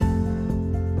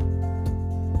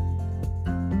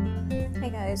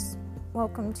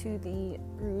Welcome to the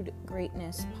Brewed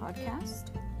Greatness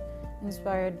podcast,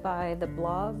 inspired by the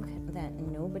blog that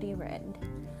nobody read.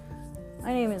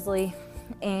 My name is Lee,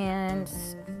 and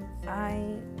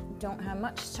I don't have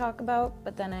much to talk about,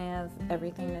 but then I have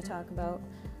everything to talk about,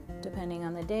 depending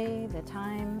on the day, the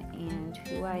time, and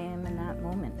who I am in that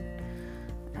moment.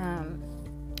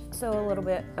 So a little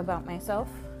bit about myself.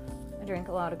 I drink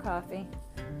a lot of coffee.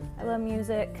 I love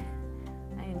music.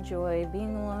 I enjoy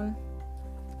being alone,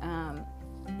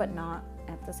 but not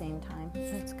at the same time.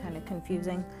 It's kind of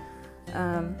confusing.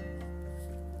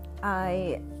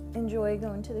 I enjoy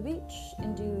going to the beach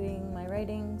and doing my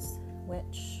writings,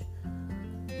 which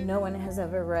no one has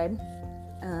ever read.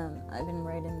 I've been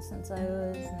writing since I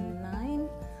was 9.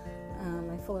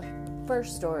 My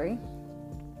first story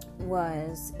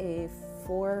was a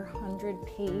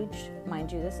 400-page,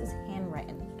 mind you, this is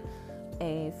handwritten,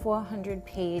 a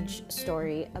 400-page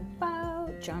story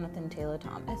about Jonathan Taylor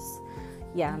Thomas.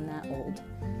 Yeah, I'm that old.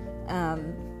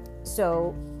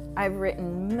 So I've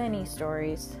written many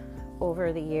stories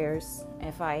over the years.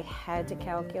 If I had to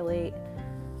calculate,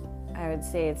 I would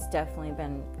say it's definitely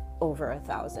been over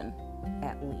 1,000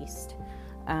 at least.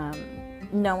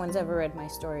 No one's ever read my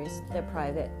stories. They're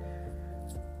private.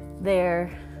 They're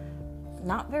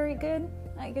not very good,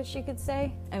 I guess you could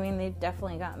say. I mean, they've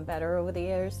definitely gotten better over the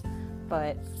years,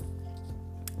 but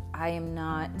I am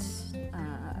not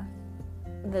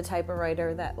the type of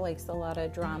writer that likes a lot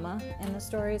of drama in the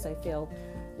stories. I feel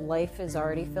life is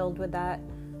already filled with that,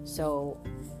 so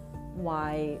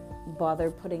why bother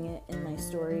putting it in my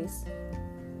stories?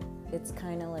 It's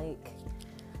kind of like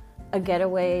a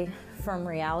getaway from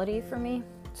reality for me.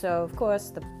 So of course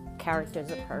the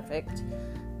characters are perfect,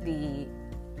 the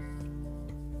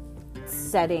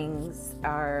settings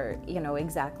are,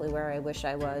 exactly where I wish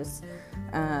I was,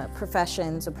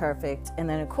 professions are perfect, and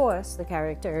then of course the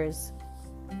characters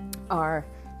are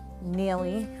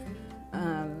nearly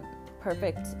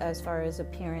perfect as far as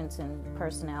appearance and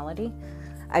personality.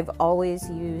 I've always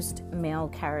used male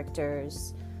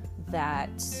characters that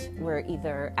were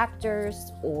either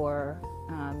actors or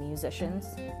musicians,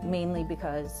 mainly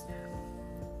because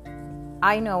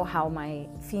I know how my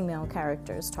female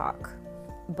characters talk,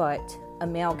 but a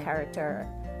male character,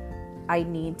 I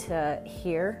need to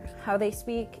hear how they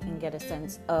speak and get a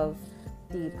sense of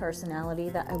the personality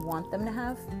that I want them to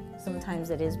have.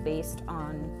 Sometimes it is based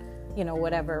on,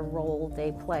 whatever role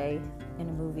they play in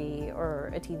a movie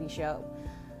or a TV show.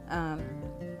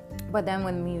 But then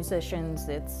with musicians,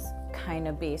 it's kind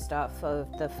of based off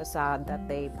of the facade that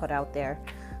they put out there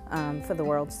for the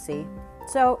world to see.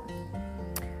 So,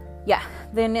 yeah,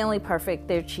 they're nearly perfect.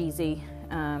 They're cheesy.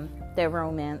 They're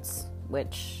romance,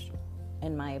 which,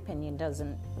 in my opinion,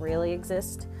 doesn't really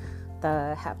exist.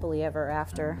 The happily ever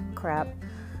after crap.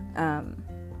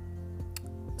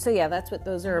 So yeah, that's what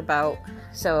those are about.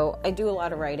 So I do a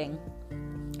lot of writing.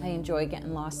 I enjoy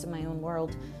getting lost in my own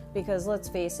world because, let's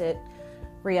face it,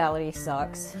 reality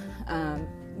sucks.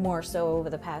 More so over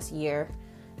the past year.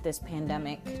 This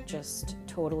pandemic just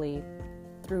totally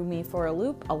threw me for a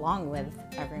loop along with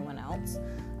everyone else.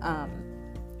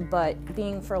 But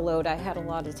being furloughed, I had a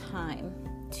lot of time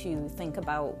to think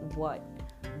about what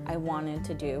I wanted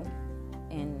to do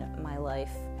in my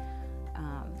life.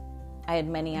 I had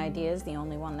many ideas. The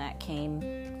only one that came,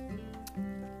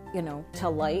 to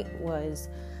light was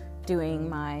doing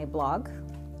my blog,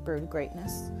 Brewed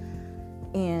Greatness,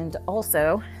 and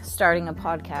also starting a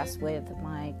podcast with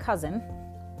my cousin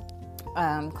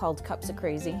called Cups of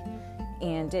Crazy,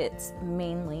 and it's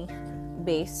mainly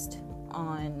based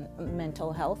on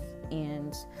mental health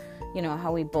and,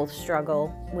 how we both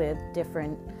struggle with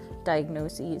different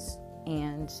diagnoses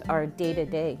and our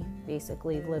day-to-day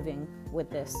basically living with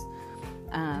this.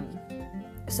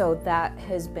 So that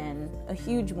has been a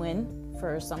huge win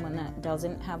for someone that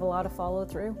doesn't have a lot of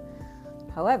follow-through.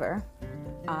 However,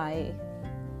 I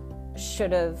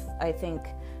should have, I think,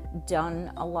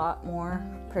 done a lot more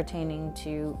pertaining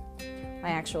to my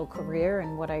actual career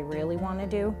and what I really want to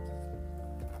do.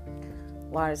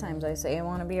 A lot of times I say I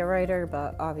want to be a writer,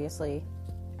 but obviously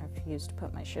I refuse to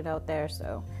put my shit out there,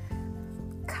 so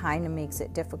kind of makes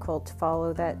it difficult to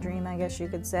follow that dream, I guess you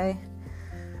could say.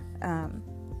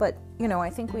 But, I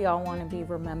think we all want to be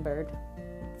remembered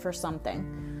for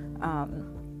something.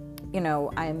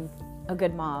 I'm a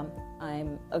good mom,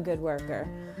 I'm a good worker,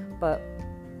 but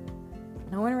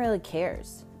no one really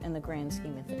cares in the grand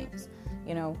scheme of things.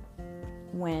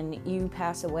 When you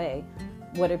pass away,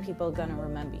 what are people going to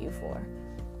remember you for?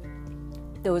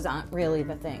 Those aren't really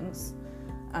the things.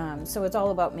 So it's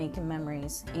all about making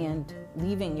memories and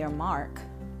leaving your mark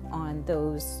on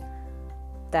those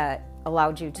that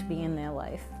allowed you to be in their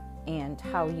life. and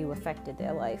how you affected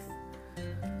their life.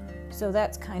 So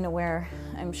that's kind of where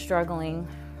I'm struggling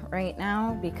right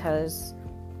now, because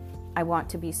I want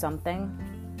to be something.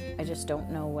 I just don't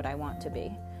know what I want to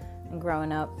be. And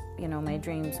growing up, my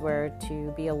dreams were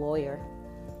to be a lawyer.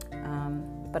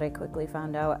 But I quickly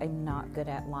found out I'm not good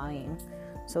at lying.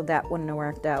 So that wouldn't have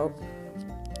worked out.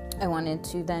 I wanted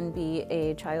to then be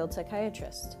a child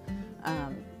psychiatrist.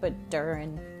 But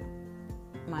during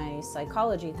my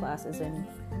psychology classes in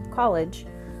college,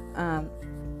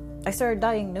 I started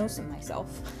diagnosing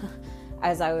myself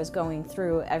as I was going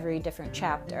through every different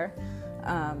chapter.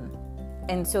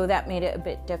 And so that made it a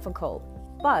bit difficult.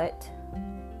 But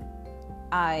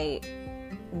I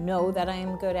know that I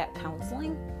am good at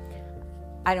counseling.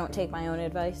 I don't take my own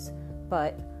advice,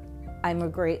 but I'm a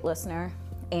great listener,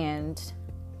 and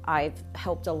I've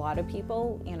helped a lot of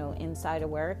people, inside of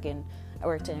work, and I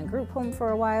worked in a group home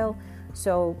for a while.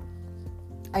 So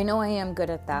I know I am good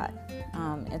at that.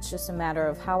 It's just a matter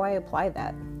of how I apply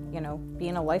that.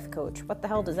 Being a life coach, what the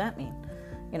hell does that mean?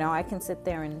 I can sit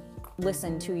there and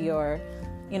listen to your,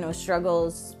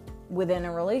 struggles within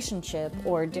a relationship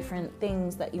or different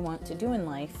things that you want to do in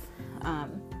life.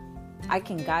 I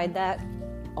can guide that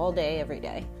all day, every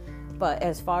day. But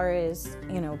as far as,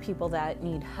 people that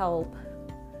need help,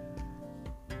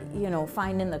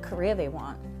 finding the career they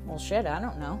want, well, shit, I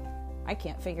don't know. I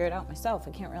can't figure it out myself.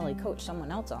 I can't really coach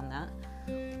someone else on that.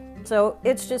 So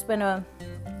it's just been a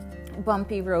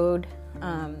bumpy road.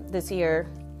 This year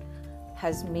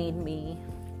has made me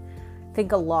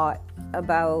think a lot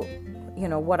about,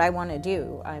 what I want to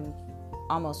do. I'm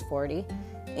almost 40,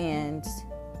 and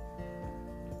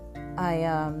I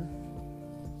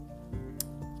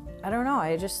don't know.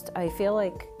 I feel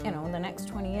like, the next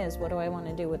 20 years, what do I want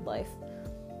to do with life?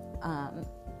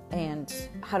 And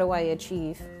how do I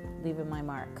achieve leaving my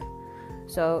mark?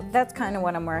 So that's kind of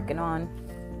what I'm working on.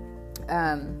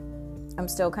 I'm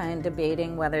still kind of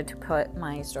debating whether to put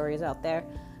my stories out there.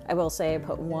 I will say I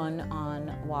put one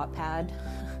on Wattpad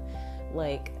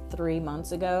like 3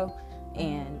 months ago,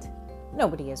 and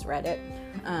nobody has read it.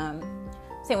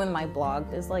 Same with my blog.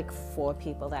 There's like 4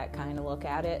 people that kind of look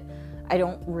at it. I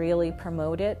don't really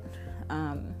promote it.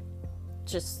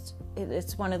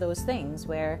 It's one of those things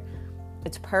where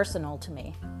it's personal to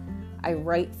me. I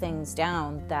write things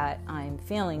down that I'm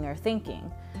feeling or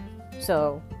thinking.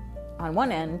 So on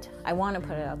one end, I want to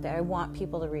put it out there. I want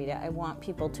people to read it. I want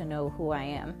people to know who I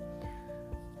am.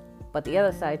 But the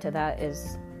other side to that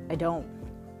is I don't.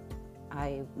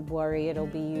 I worry it'll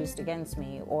be used against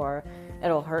me, or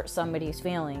it'll hurt somebody's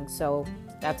feelings. So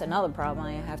that's another problem.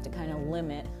 I have to kind of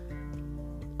limit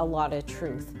a lot of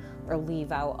truth or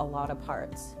leave out a lot of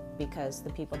parts, because the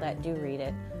people that do read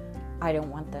it, I don't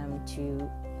want them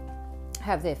to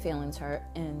have their feelings hurt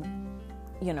and,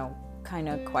 kind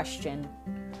of question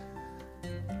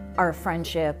our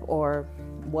friendship or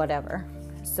whatever.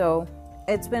 So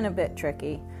it's been a bit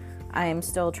tricky. I am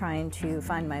still trying to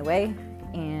find my way,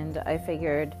 and I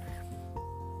figured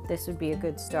this would be a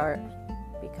good start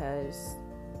because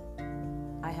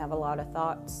I have a lot of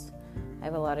thoughts, I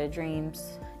have a lot of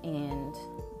dreams, and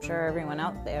I'm sure everyone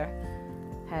out there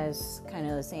has kind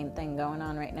of the same thing going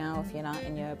on right now. If you're not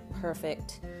in your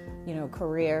perfect,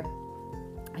 career,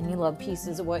 and you love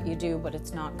pieces of what you do, but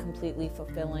it's not completely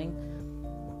fulfilling,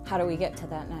 how do we get to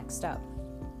that next step?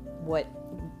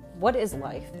 What is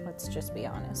life? Let's just be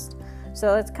honest.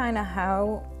 So that's kind of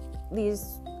how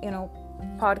these,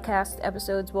 podcast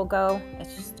episodes will go.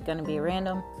 It's just going to be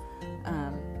random.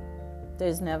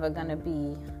 There's never going to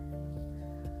be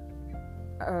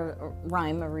a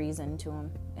rhyme or reason to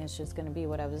them. It's just going to be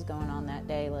whatever's going on that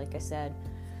day. Like I said,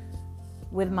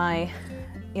 with my,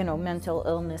 mental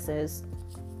illnesses,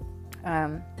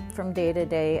 from day to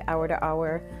day, hour to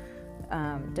hour,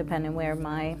 depending where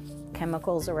my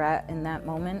chemicals are at in that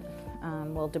moment,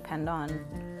 will depend on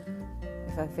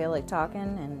if I feel like talking,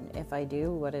 and if I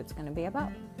do, what it's going to be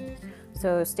about.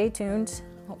 So stay tuned.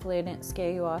 Hopefully I didn't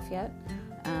scare you off yet,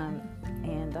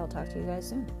 and I'll talk to you guys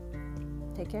soon.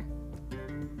 Take care.